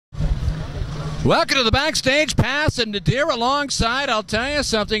Welcome to the Backstage Pass, and Nadir alongside. I'll tell you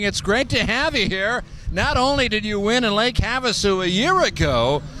something, it's great to have you here. Not only did you win in Lake Havasu a year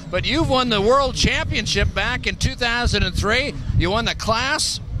ago, but you've won the World Championship back in 2003. You won the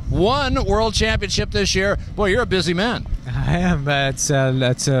Class 1 World Championship this year. Boy, you're a busy man. I am. It's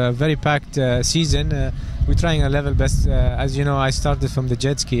a very packed season. We're trying our level best. As you know, I started from the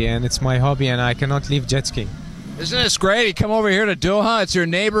jet ski, and it's my hobby, and I cannot leave jet skiing. Isn't this great? You come over here to Doha. It's your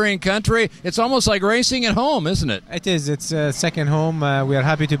neighboring country. It's almost like racing at home, isn't it? It is. It's second home. We are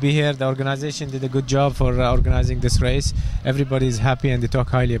happy to be here. The organization did a good job for organizing this race. Everybody's happy, and they talk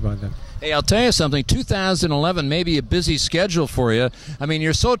highly about them. Hey, I'll tell you something. 2011 may be a busy schedule for you. I mean,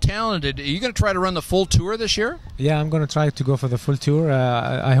 you're so talented. Are you going to try to run the full tour this year? Yeah, I'm going to try to go for the full tour.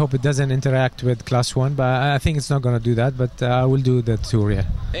 I hope it doesn't interact with Class 1, but I think it's not going to do that. But I will do the tour, yeah.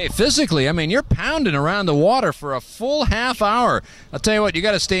 Hey, physically, I mean, you're pounding around the water for a full half hour. I'll tell you what, you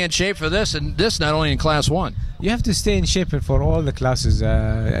got to stay in shape for this, and this not only in Class 1. You have to stay in shape for all the classes,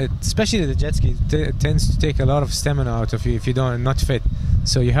 especially the jet ski. It tends to take a lot of stamina out of you if you don't not fit.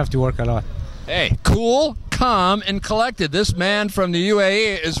 So you have to work a lot. Hey, cool, calm, and collected. This man from the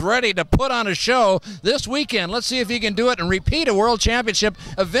UAE is ready to put on a show this weekend. Let's see if he can do it and repeat a world championship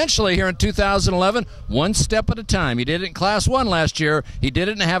eventually here in 2011, one step at a time. He did it in Class 1 last year. He did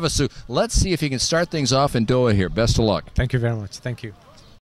it in Havasu. Let's see if he can start things off in Doha here. Best of luck. Thank you very much. Thank you.